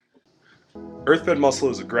Earthfed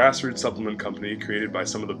Muscle is a grassroots supplement company created by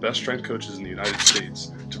some of the best strength coaches in the United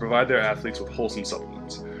States to provide their athletes with wholesome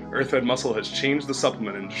supplements. Earthfed Muscle has changed the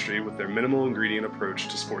supplement industry with their minimal ingredient approach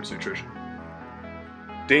to sports nutrition.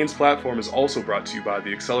 Dane's platform is also brought to you by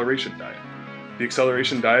the Acceleration Diet. The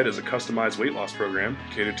Acceleration Diet is a customized weight loss program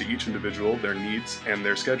catered to each individual, their needs, and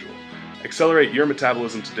their schedule. Accelerate your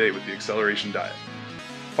metabolism today with the Acceleration Diet.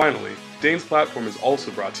 Finally, Dane's platform is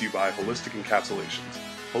also brought to you by Holistic Encapsulations.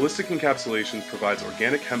 Holistic Encapsulations provides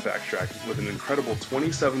organic hemp extract with an incredible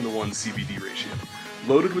 27-to-1 CBD ratio.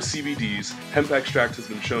 Loaded with CBDs, hemp extract has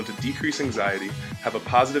been shown to decrease anxiety, have a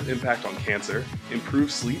positive impact on cancer,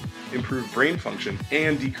 improve sleep, improve brain function,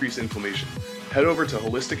 and decrease inflammation. Head over to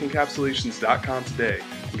holisticencapsulations.com today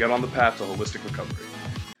and get on the path to holistic recovery.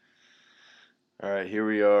 All right, here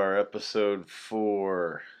we are, episode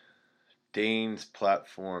 4, Dane's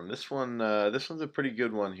platform. This one's a pretty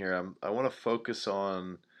good one here. I want to focus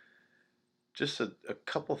on just a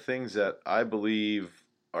couple things that I believe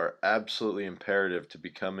are absolutely imperative to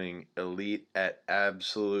becoming elite at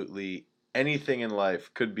absolutely anything in life.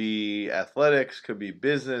 Could be athletics, could be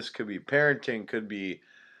business, could be parenting, could be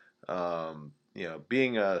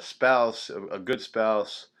being a spouse, a good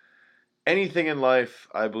spouse. Anything in life,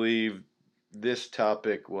 I believe this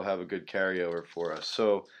topic will have a good carryover for us.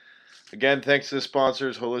 So, again, thanks to the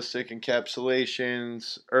sponsors, Holistic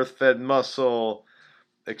Encapsulations, Earthfed Muscle,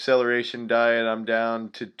 Acceleration Diet. I'm down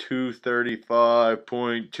to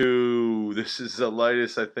 235.2. This is the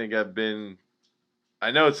lightest I think I've been.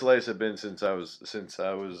 I know it's the lightest I've been since I was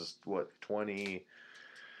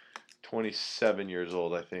 27 years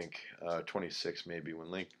old, I think. 26 maybe,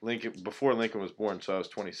 when Lincoln before Lincoln was born, so I was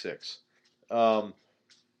 26.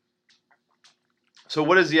 So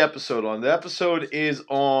what is the episode on? The episode is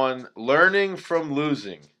on learning from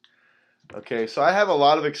losing. Okay, so I have a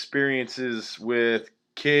lot of experiences with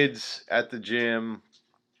kids at the gym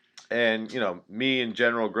and, me in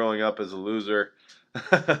general growing up as a loser.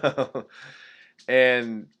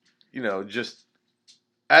 And, just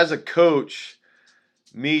as a coach,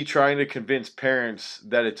 me trying to convince parents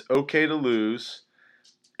that it's okay to lose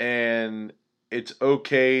and it's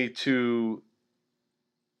okay to,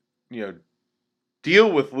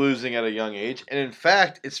 deal with losing at a young age. And in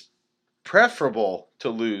fact, it's preferable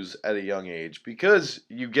to lose at a young age because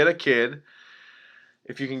you get a kid.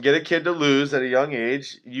 If you can get a kid to lose at a young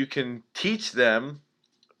age, you can teach them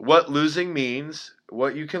what losing means,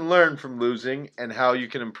 what you can learn from losing, and how you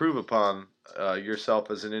can improve upon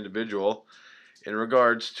yourself as an individual in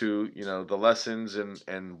regards to the lessons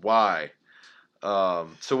and why.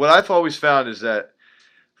 So what I've always found is that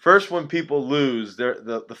first, when people lose,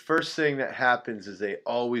 the first thing that happens is they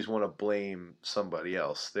always want to blame somebody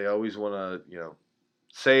else. They always want to,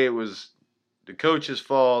 say it was the coach's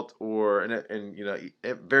fault, and it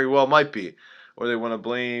very well might be, or they want to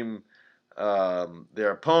blame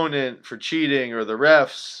their opponent for cheating, or the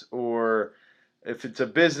refs, or if it's a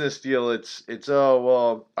business deal, it's oh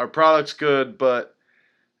well, our product's good, but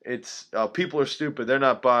it's people are stupid, they're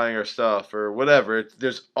not buying our stuff, or whatever.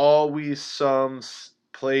 There's always some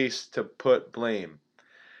place to put blame.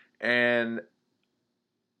 And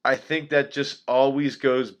I think that just always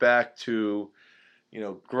goes back to,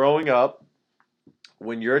 growing up.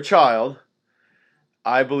 When you're a child,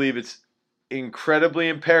 I believe it's incredibly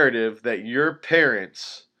imperative that your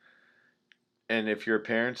parents, and if you're a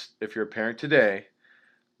parent today,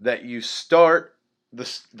 that you start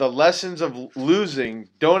the lessons of losing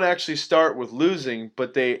don't actually start with losing,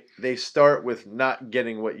 but they start with not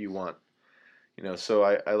getting what you want. So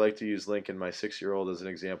I like to use Lincoln, my 6-year-old, as an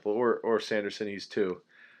example, or Sanderson, he's 2.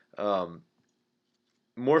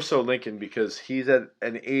 More so Lincoln, because he's at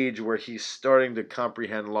an age where he's starting to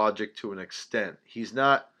comprehend logic to an extent. He's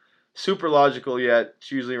not super logical yet.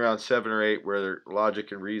 It's usually around 7 or 8 where their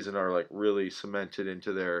logic and reason are like really cemented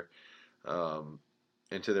into their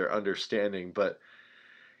understanding, but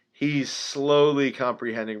he's slowly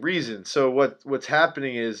comprehending reason. So what's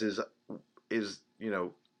happening is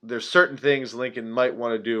there's certain things Lincoln might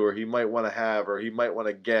want to do, or he might want to have, or he might want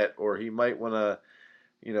to get, or he might want to,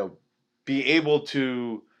 be able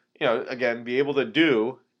to, again, be able to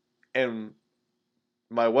do. And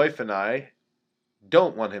my wife and I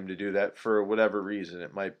don't want him to do that for whatever reason.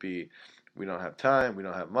 It might be we don't have time, we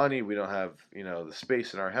don't have money, we don't have, the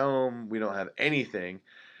space in our home, we don't have anything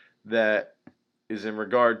that is in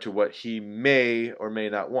regard to what he may or may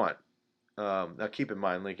not want. Now keep in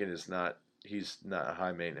mind, Lincoln he's not a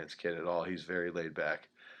high maintenance kid at all. He's very laid back.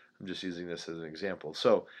 I'm just using this as an example.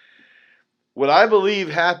 So what I believe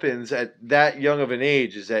happens at that young of an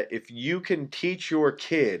age is that if you can teach your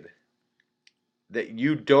kid that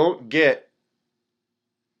you don't get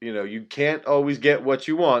you can't always get what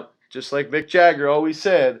you want. Just like Mick Jagger always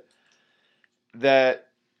said, that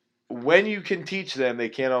when you can teach them, they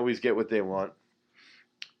can't always get what they want.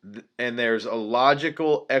 And there's a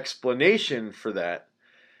logical explanation for that.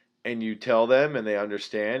 And you tell them and they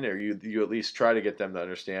understand, or you at least try to get them to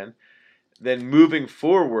understand. Then moving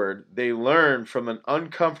forward, they learn from an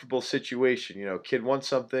uncomfortable situation. Kid wants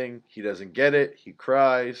something, he doesn't get it, he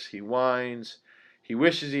cries, he whines, he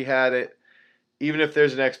wishes he had it. Even if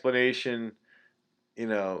there's an explanation,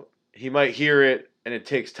 he might hear it and it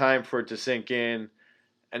takes time for it to sink in.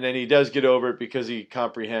 And then he does get over it because he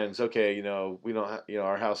comprehends, okay, we don't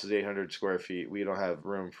our house is 800 square feet. We don't have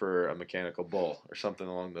room for a mechanical bull or something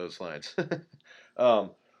along those lines.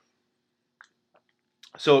 um,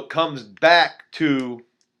 so it comes back to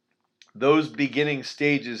those beginning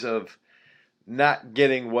stages of not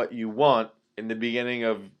getting what you want in the beginning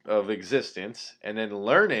of existence, and then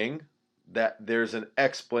learning that there's an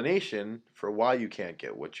explanation for why you can't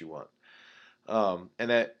get what you want. And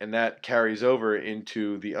that carries over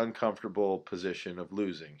into the uncomfortable position of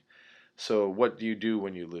losing. So what do you do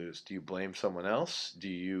when you lose? Do you blame someone else? Do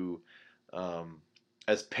you,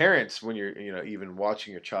 as parents, when you're even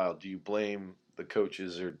watching your child, do you blame the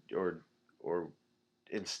coaches, or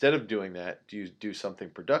instead of doing that, do you do something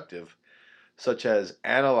productive, such as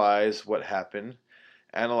analyze what happened,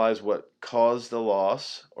 analyze what caused the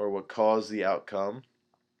loss, or what caused the outcome,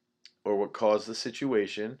 or what caused the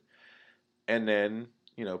situation, and then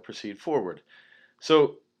proceed forward.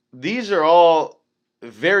 So these are all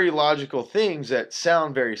very logical things that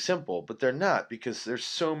sound very simple, but they're not, because there's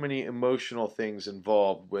so many emotional things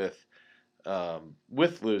involved with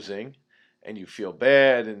losing, and you feel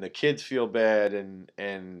bad, and the kids feel bad,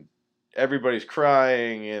 and everybody's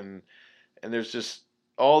crying, and there's just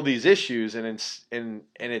all these issues, and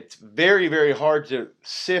it's very, very hard to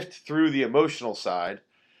sift through the emotional side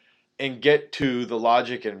and get to the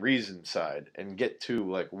logic and reason side, and get to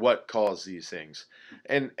like what caused these things.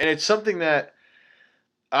 And it's something that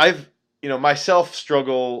I've myself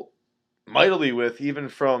struggle mightily with, even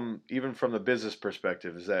from the business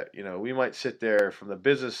perspective, is that we might sit there from the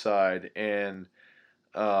business side and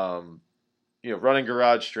running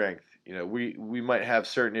Garage Strength, we might have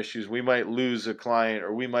certain issues, we might lose a client,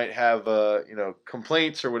 or we might have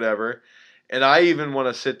complaints or whatever. And I even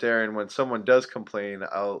want to sit there, and when someone does complain,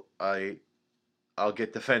 I'll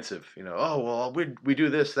get defensive. Oh well, we do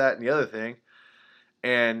this, that, and the other thing,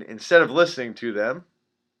 and instead of listening to them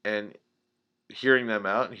and hearing them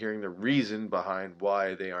out and hearing the reason behind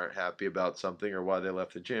why they aren't happy about something, or why they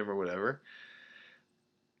left the gym or whatever,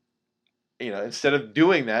 instead of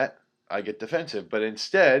doing that, I get defensive. But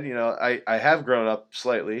instead, I have grown up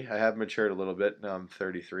slightly. I have matured a little bit. Now I'm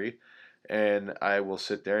 33, and I will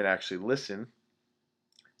sit there and actually listen,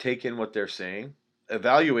 take in what they're saying,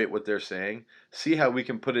 evaluate what they're saying, see how we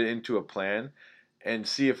can put it into a plan, and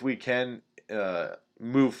see if we can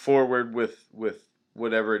move forward with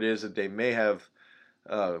whatever it is that they may have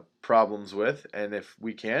problems with. And if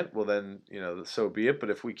we can't, well then so be it. But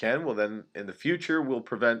if we can, well then in the future we'll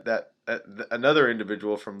prevent that another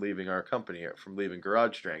individual from leaving our company, or from leaving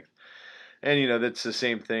Garage Strength. And that's the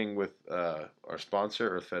same thing with our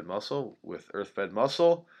sponsor, EarthFed Muscle. With EarthFed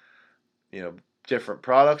Muscle, different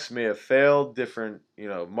products may have failed, different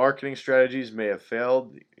marketing strategies may have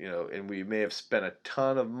failed, and we may have spent a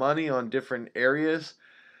ton of money on different areas,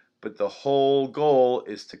 but the whole goal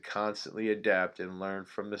is to constantly adapt and learn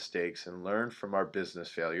from mistakes, and learn from our business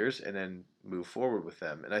failures, and then move forward with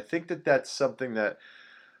them. And I think that that's something that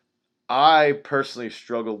I personally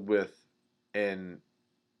struggled with, and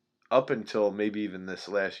up until maybe even this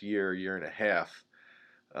last year and a half,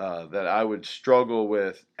 that I would struggle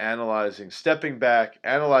with stepping back,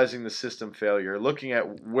 analyzing the system failure, looking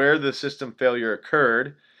at where the system failure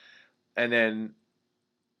occurred, and then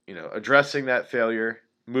addressing that failure,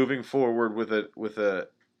 moving forward with a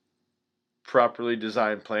properly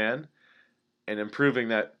designed plan, and improving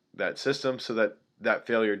that system so that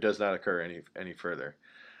failure does not occur any further.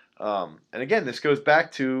 And again, this goes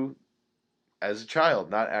back to, as a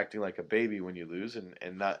child, not acting like a baby when you lose,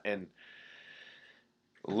 and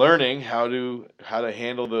learning how to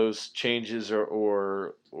handle those changes,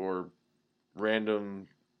 or random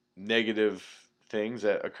negative things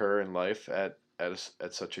that occur in life at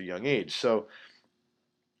such a young age. So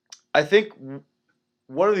I think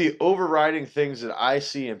one of the overriding things that I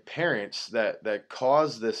see in parents that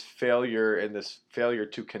cause this failure, and this failure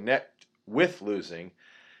to connect with losing,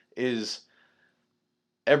 is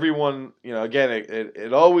everyone, again,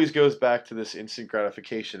 it always goes back to this instant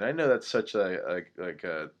gratification. I know that's such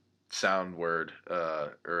a sound word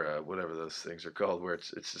or whatever those things are called, where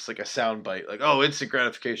it's just like a sound bite, like, oh, instant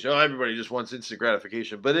gratification. Oh, everybody just wants instant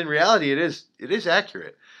gratification. But in reality, it is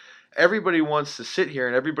accurate. Everybody wants to sit here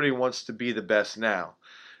and everybody wants to be the best now.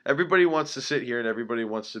 Everybody wants to sit here and everybody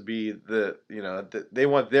wants to be they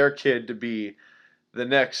want their kid to be the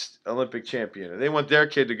next Olympic champion. They want their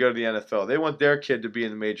kid to go to the NFL. They want their kid to be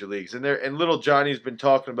in the major leagues. And little Johnny's been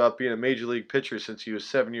talking about being a major league pitcher since he was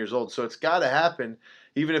 7 years old. So it's got to happen,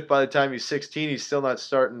 even if by the time he's 16, he's still not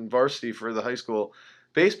starting varsity for the high school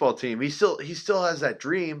baseball team. He still has that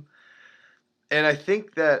dream. And I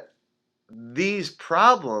think that these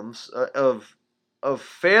problems of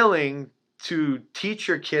failing to teach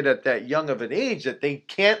your kid at that young of an age that they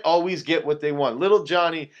can't always get what they want. Little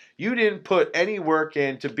Johnny, you didn't put any work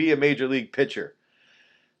in to be a major league pitcher.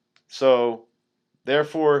 So,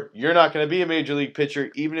 therefore, you're not going to be a major league pitcher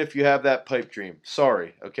even if you have that pipe dream.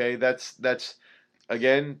 Sorry, okay? That's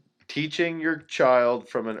again, teaching your child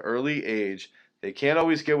from an early age. They can't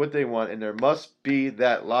always get what they want, and there must be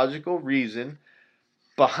that logical reason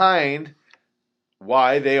behind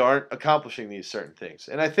why they aren't accomplishing these certain things.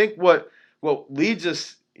 And I think what leads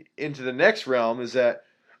us into the next realm is that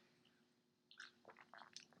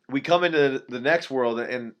we come into the next world,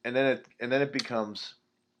 and then it becomes,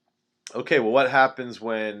 okay, well, what happens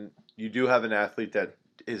when you do have an athlete that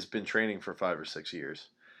has been training for 5 or 6 years?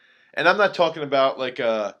 And I'm not talking about like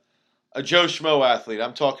a Joe Schmo athlete.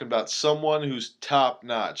 I'm talking about someone who's top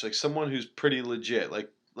notch, like someone who's pretty legit,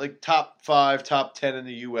 like top 5, top 10 in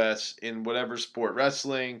the U.S. in whatever sport: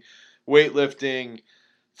 wrestling, weightlifting,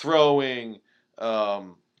 throwing.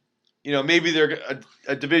 Maybe they're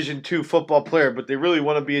a Division II football player, but they really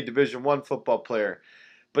want to be a Division I football player.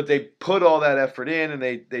 But they put all that effort in, and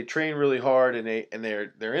they train really hard, and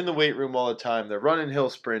they're in the weight room all the time. They're running hill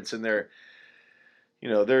sprints, and they're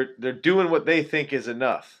doing what they think is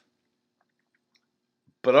enough.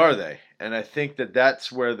 But are they? And I think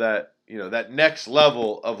that's where that next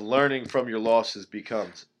level of learning from your losses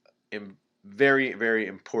becomes very, very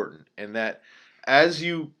important. And that as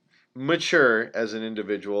you mature as an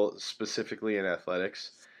individual, specifically in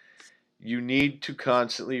athletics, you need to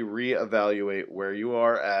constantly reevaluate where you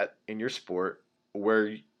are at in your sport, where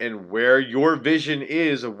your vision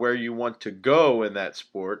is of where you want to go in that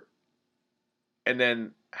sport, and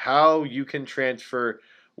then how you can transfer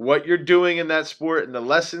what you're doing in that sport and the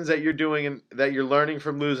lessons that you're doing and that you're learning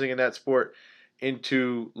from losing in that sport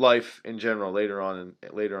into life in general later on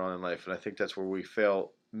in life. And I think that's where we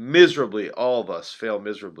fail miserably. All of us fail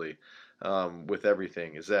miserably with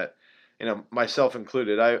everything. Is that, myself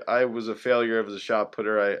included, I was a failure as a shot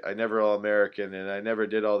putter. I never All-American, and I never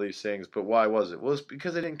did all these things. But why was it? Well, it's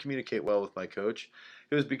because I didn't communicate well with my coach.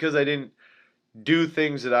 It was because I didn't do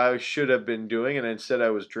things that I should have been doing, and instead I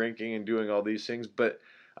was drinking and doing all these things. But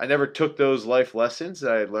I never took those life lessons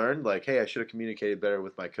that I had learned, like, hey, I should have communicated better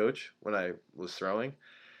with my coach when I was throwing.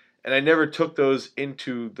 And I never took those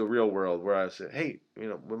into the real world where I said, hey,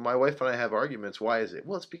 when my wife and I have arguments, why is it?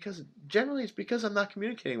 Well, it's because I'm not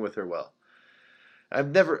communicating with her well. I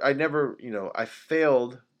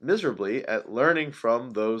failed miserably at learning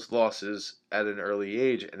from those losses at an early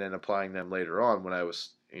age and then applying them later on when I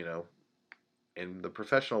was, in the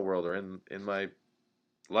professional world or in my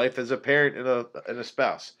life as a parent and a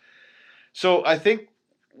spouse. So I think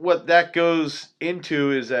what that goes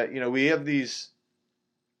into is that, we have these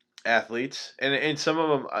athletes, and some of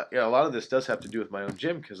them, a lot of this does have to do with my own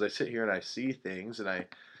gym, because I sit here and I see things and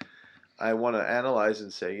I want to analyze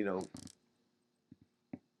and say,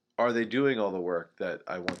 are they doing all the work that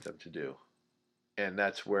I want them to do? And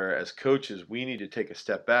that's where, as coaches, we need to take a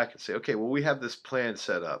step back and say, okay, well, we have this plan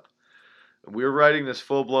set up. We're writing this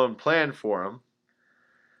full-blown plan for them,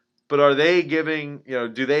 but are they giving,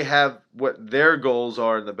 do they have what their goals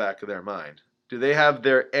are in the back of their mind? Do they have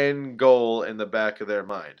their end goal in the back of their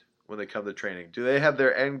mind when they come to training? Do they have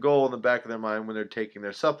their end goal in the back of their mind when they're taking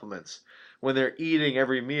their supplements? When they're eating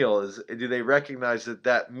every meal, do they recognize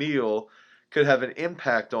that meal could have an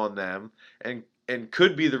impact on them and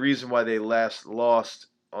could be the reason why they lost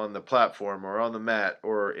on the platform or on the mat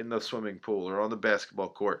or in the swimming pool or on the basketball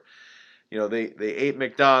court? They ate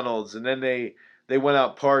McDonald's, and then they went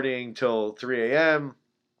out partying till 3 a.m.,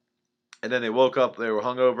 and then they woke up, they were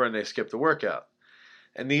hungover, and they skipped the workout.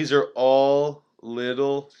 And these are all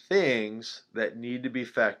little things that need to be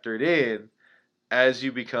factored in. As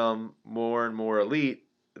you become more and more elite,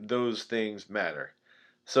 those things matter.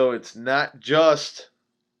 So it's not just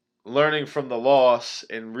learning from the loss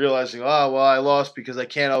and realizing, I lost because I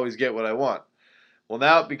can't always get what I want. Well,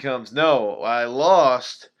 now it becomes, no, I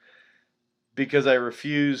lost because I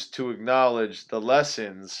refused to acknowledge the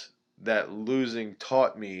lessons that losing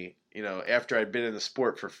taught me after I'd been in the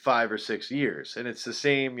sport for 5 or 6 years. And it's the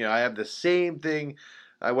same, I have the same thing.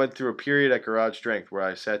 I went through a period at Garage Strength where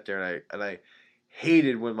I sat there and I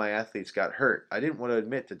hated when my athletes got hurt. I didn't want to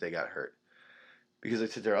admit that they got hurt because I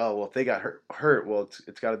sit there, oh, well, if they got hurt, well,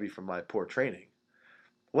 it's got to be from my poor training.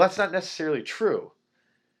 Well, that's not necessarily true.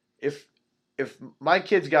 If my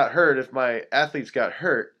kids got hurt, if my athletes got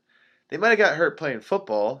hurt, they might have got hurt playing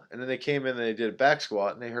football, and then they came in and they did a back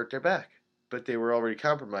squat and they hurt their back, but they were already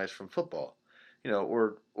compromised from football,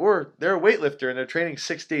 or they're a weightlifter and they're training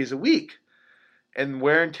 6 days a week, and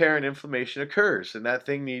wear and tear and inflammation occurs, and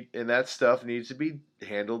that stuff needs to be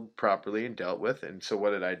handled properly and dealt with. And so,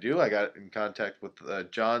 what did I do? I got in contact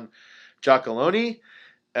with John Giacalone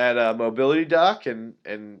at Mobility Doc, and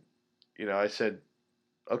I said,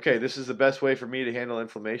 okay, this is the best way for me to handle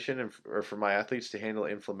inflammation or for my athletes to handle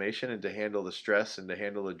inflammation and to handle the stress and to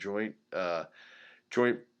handle the joint or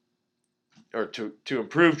to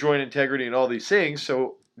improve joint integrity and all these things.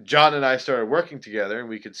 So John and I started working together, and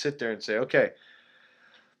we could sit there and say, okay,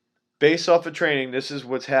 based off of training, this is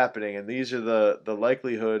what's happening, and these are the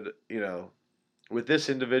likelihood, with this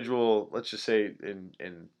individual, let's just say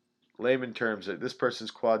in layman terms, that this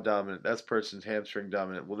person's quad dominant, that person's hamstring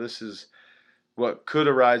dominant. Well, this is what could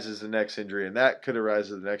arise as the next injury, and that could arise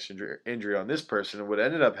as the next injury on this person. And what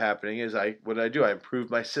ended up happening is what did I do? I improved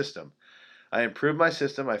my system. I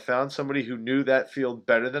found somebody who knew that field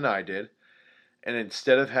better than I did. And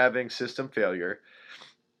instead of having system failure,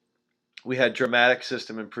 we had dramatic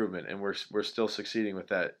system improvement, and we're still succeeding with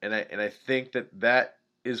that. And I think that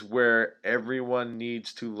is where everyone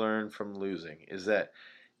needs to learn from losing, is that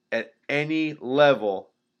at any level,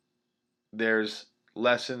 there's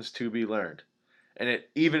lessons to be learned. And it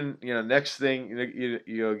even, next thing,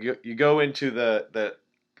 you go into the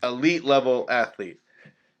elite level athlete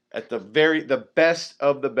at the best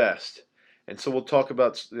of the best. And so we'll talk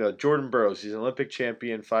about Jordan Burroughs. He's an Olympic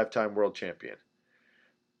champion, 5-time world champion.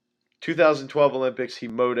 2012 Olympics, he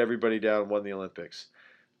mowed everybody down, won the Olympics.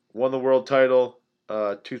 Won the world title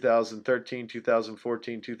 2013,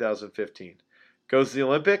 2014, 2015. Goes to the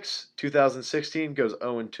Olympics, 2016, goes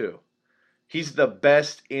 0-2. He's the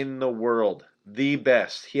best in the world. The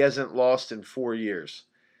best. He hasn't lost in 4 years.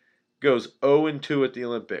 Goes 0-2 at the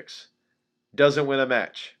Olympics. Doesn't win a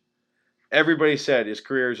match. Everybody said his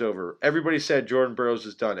career is over. Everybody said Jordan Burroughs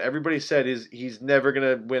is done. Everybody said he's never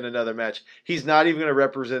going to win another match. He's not even going to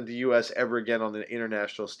represent the U.S. ever again on the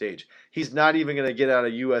international stage. He's not even going to get out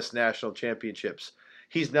of U.S. national championships.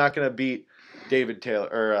 He's not going to beat David Taylor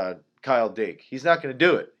or Kyle Dake. He's not going to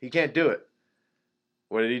do it. He can't do it.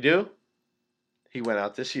 What did he do? He went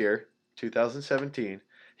out this year, 2017.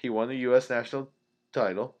 He won the U.S. national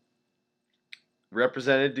title,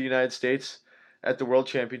 represented the United States at the World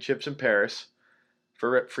Championships in Paris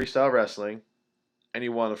for freestyle wrestling, and he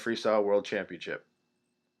won a freestyle world championship.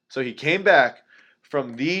 So he came back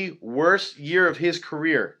from the worst year of his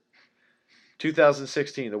career,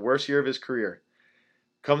 2016, the worst year of his career.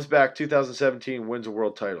 Comes back 2017, wins a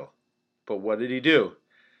world title. But what did he do?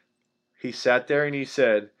 He sat there and he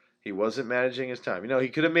said he wasn't managing his time. He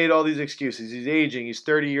could have made all these excuses. He's aging. He's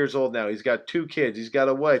 30 years old now. He's got 2 kids. He's got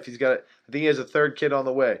a wife. I think he has a 3rd kid on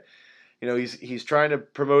the way. He's trying to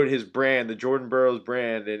promote his brand, the Jordan Burroughs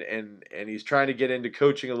brand, and he's trying to get into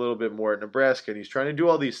coaching a little bit more at Nebraska, and he's trying to do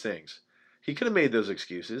all these things. He could have made those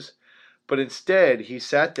excuses, but instead he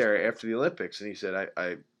sat there after the Olympics and he said,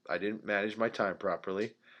 I didn't manage my time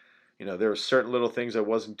properly. There were certain little things I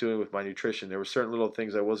wasn't doing with my nutrition. There were certain little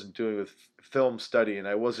things I wasn't doing with film study, and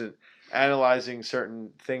I wasn't analyzing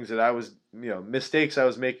certain things that I was, mistakes I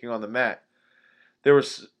was making on the mat. There were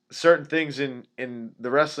certain things in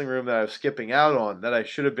the wrestling room that I was skipping out on that I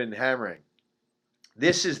should have been hammering.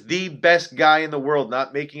 This is the best guy in the world,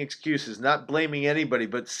 not making excuses, not blaming anybody,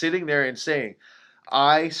 but sitting there and saying,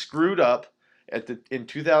 I screwed up in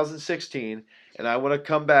 2016, and I want to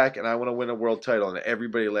come back and I want to win a world title. And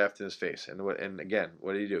everybody laughed in his face. And again,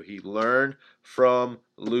 what did he do? He learned from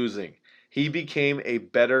losing. He became a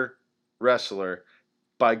better wrestler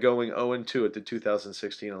by going 0-2 at the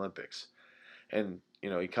 2016 Olympics. And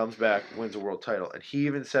he comes back, wins a world title. And he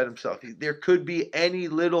even said himself, there could be any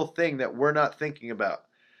little thing that we're not thinking about.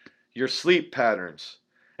 Your sleep patterns.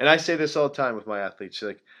 And I say this all the time with my athletes.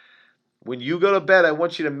 Like, when you go to bed, I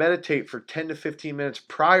want you to meditate for 10 to 15 minutes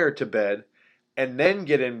prior to bed and then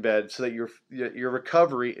get in bed so that your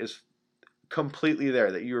recovery is completely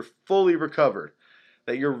there, that you're fully recovered,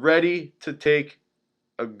 that you're ready to take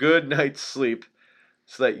a good night's sleep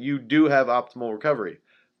so that you do have optimal recovery.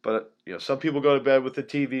 But some people go to bed with the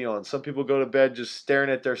TV on. Some people go to bed just staring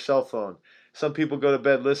at their cell phone. Some people go to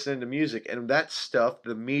bed listening to music. And that stuff,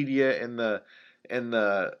 the media and the and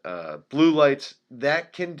the blue lights,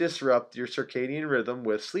 that can disrupt your circadian rhythm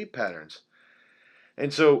with sleep patterns.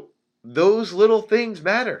 And so those little things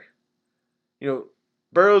matter. You know,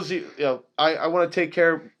 Burroughs, I want to take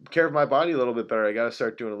care of my body a little bit better. I got to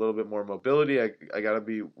start doing a little bit more mobility. I got to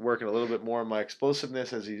be working a little bit more on my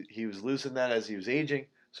explosiveness as he was losing that as he was aging.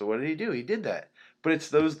 So what did he do? He did that. But it's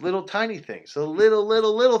those little tiny things, the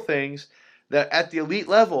little things that at the elite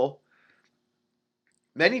level,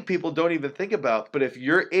 many people don't even think about. But if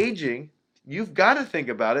you're aging, you've got to think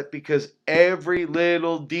about it because every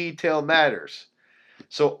little detail matters.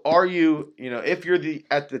 So are you, if you're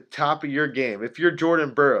at the top of your game, if you're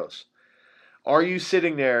Jordan Burroughs, are you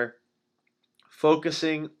sitting there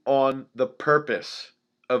focusing on the purpose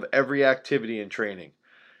of every activity and training?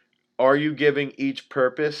 Are you giving each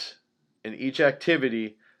purpose and each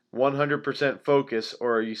activity 100% focus,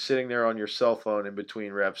 or are you sitting there on your cell phone in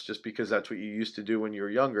between reps just because that's what you used to do when you were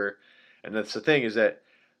younger? And that's the thing, is that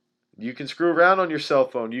you can screw around on your cell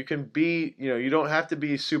phone. You can be, you don't have to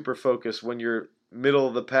be super focused when you're middle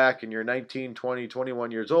of the pack and you're 19, 20,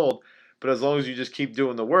 21 years old. But as long as you just keep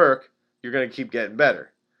doing the work, you're going to keep getting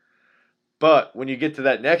better. But when you get to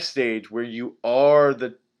that next stage where you are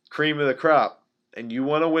the cream of the crop and you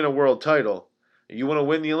want to win a world title, and you want to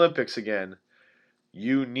win the Olympics again,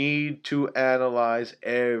 you need to analyze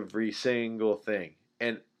every single thing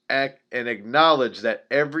and acknowledge that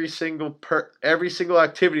every single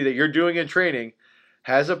activity that you're doing in training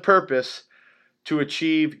has a purpose to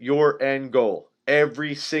achieve your end goal.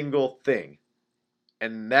 Every single thing.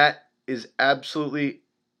 And that is absolutely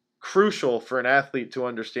crucial for an athlete to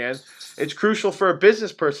understand. It's crucial for a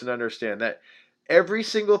business person to understand that every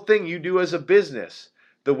single thing you do as a business,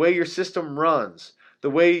 the way your system runs, the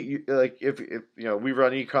way you, like if we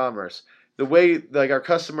run e-commerce, the way like our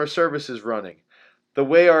customer service is running, the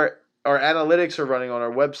way our analytics are running on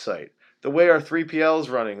our website, the way our 3PL is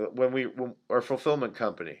running when our fulfillment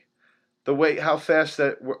company, the way how fast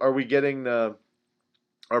that are we getting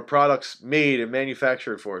our products made and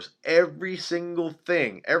manufactured for us. Every single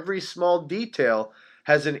thing, every small detail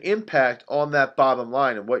has an impact on that bottom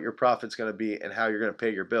line and what your profit's going to be and how you're going to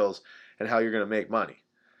pay your bills and how you're going to make money.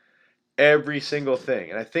 Every single thing.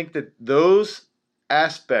 And I think that those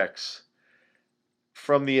aspects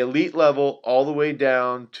from the elite level all the way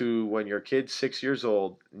down to when your kid's 6 years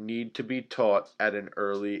old need to be taught at an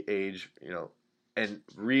early age, and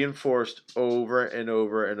reinforced over and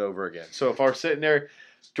over and over again. So if I were sitting there,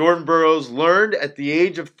 Jordan Burroughs learned at the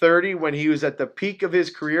age of 30, when he was at the peak of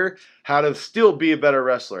his career, how to still be a better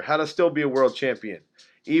wrestler, how to still be a world champion,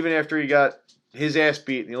 even after he got his ass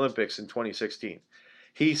beat in the Olympics in 2016.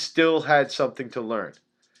 He still had something to learn.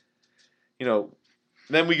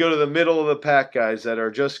 Then we go to the middle of the pack guys that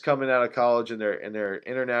are just coming out of college and they're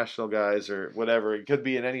international guys or whatever. It could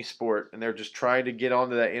be in any sport, and they're just trying to get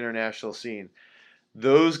onto that international scene.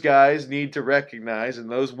 Those guys need to recognize, and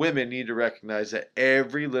those women need to recognize, that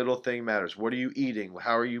every little thing matters. What are you eating?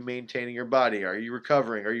 How are you maintaining your body? Are you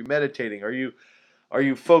recovering? Are you meditating? Are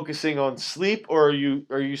you focusing on sleep, or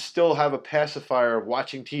are you still have a pacifier of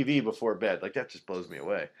watching TV before bed? Like, that just blows me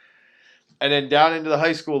away. And then down into the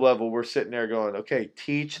high school level, we're sitting there going, okay,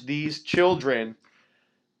 teach these children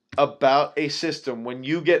about a system. When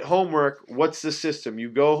you get homework, what's the system? You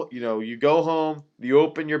go home, you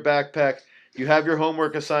open your backpack, you have your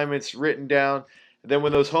homework assignments written down. Then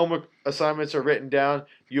when those homework assignments are written down,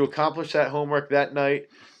 you accomplish that homework that night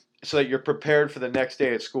so that you're prepared for the next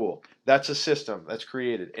day at school. That's a system that's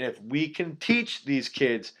created. And if we can teach these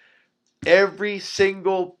kids every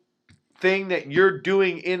single thing that you're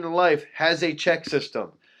doing in life has a check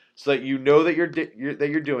system, so that you know that you're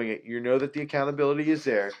doing it, you know that the accountability is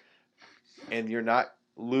there, and you're not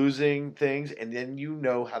losing things, and then you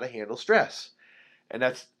know how to handle stress. And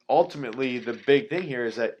that's ultimately the big thing here,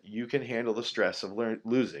 is that you can handle the stress of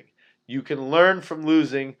losing. You can learn from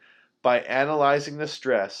losing by analyzing the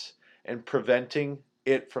stress and preventing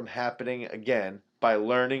it from happening again by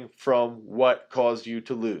learning from what caused you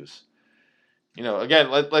to lose. Again,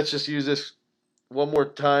 let's just use this one more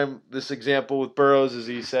time, this example with Burroughs, as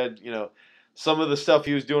he said, some of the stuff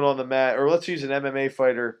he was doing on the mat, or let's use an MMA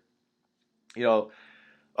fighter,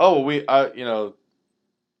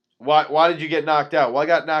 why did you get knocked out? Well, I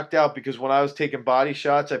got knocked out because when I was taking body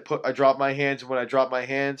shots, I dropped my hands, and when I dropped my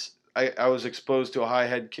hands, I was exposed to a high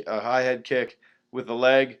head kick with the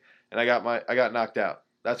leg, and I got knocked out.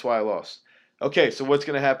 That's why I lost. Okay, so what's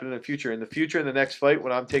going to happen in the future? In the next fight,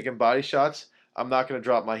 when I'm taking body shots, I'm not going to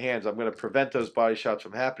drop my hands. I'm going to prevent those body shots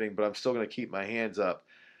from happening, but I'm still going to keep my hands up,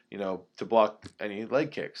 to block any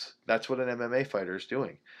leg kicks. That's what an MMA fighter is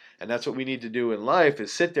doing. And that's what we need to do in life,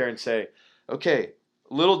 is sit there and say, okay,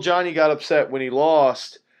 little Johnny got upset when he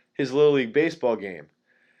lost his Little League baseball game.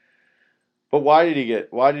 But why did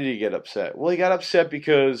he get upset? Well, he got upset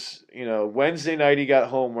because, Wednesday night he got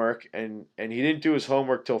homework and he didn't do his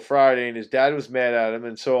homework till Friday, and his dad was mad at him,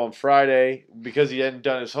 and so on Friday, because he hadn't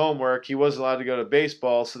done his homework, he wasn't allowed to go to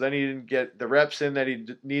baseball, so then he didn't get the reps in that he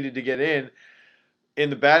needed to get in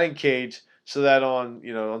the batting cage, so that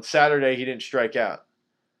on Saturday he didn't strike out.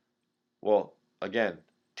 Well, again,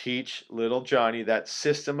 teach little Johnny that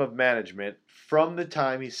system of management from the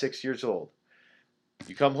time he's 6 years old.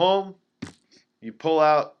 You come home, you pull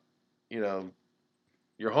out,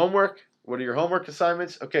 your homework. What are your homework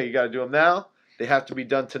assignments? Okay, you got to do them now. They have to be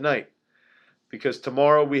done tonight because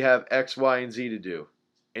tomorrow we have X, Y, and Z to do.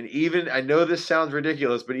 And even, I know this sounds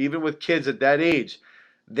ridiculous, but even with kids at that age,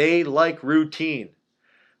 they like routine.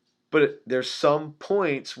 But there's some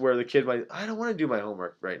points where the kid might, I don't want to do my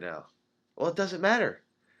homework right now. Well, it doesn't matter.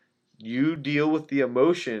 You deal with the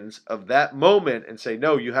emotions of that moment and say,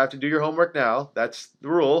 no, you have to do your homework now. That's the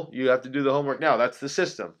rule. You have to do the homework now. That's the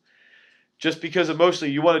system. Just because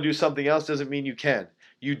emotionally you want to do something else doesn't mean you can.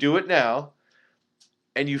 You do it now,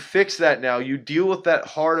 and you fix that now. You deal with that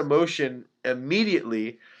hard emotion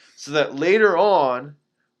immediately so that later on,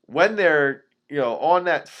 when they're, on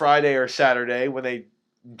that Friday or Saturday, when they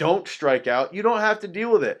don't strike out, you don't have to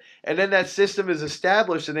deal with it. And then that system is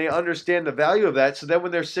established and they understand the value of that. So then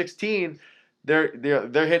when they're 16, they're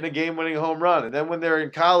hitting a game-winning home run. And then when they're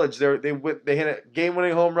in college, they hit a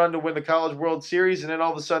game-winning home run to win the College World Series, and then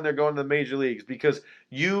all of a sudden they're going to the major leagues because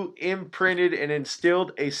you imprinted and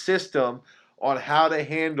instilled a system on how to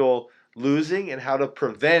handle losing and how to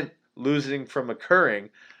prevent losing from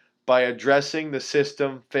occurring by addressing the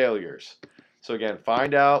system failures. So again,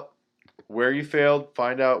 find out where you failed,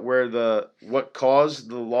 find out what caused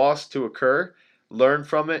the loss to occur, learn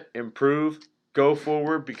from it, improve, go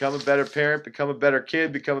forward, become a better parent, become a better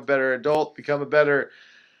kid, become a better adult, become a better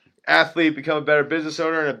athlete, become a better business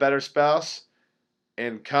owner and a better spouse,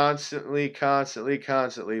 and constantly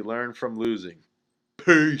learn from losing.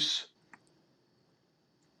 Peace.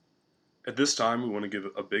 At this time, we want to give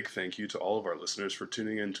a big thank you to all of our listeners for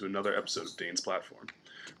tuning in to another episode of Dane's Platform.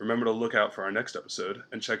 Remember to look out for our next episode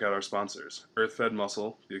and check out our sponsors, Earth-Fed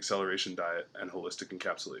Muscle, The Acceleration Diet, and Holistic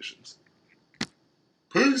Encapsulations.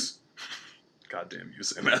 Peace! God damn you,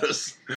 Sam Addis.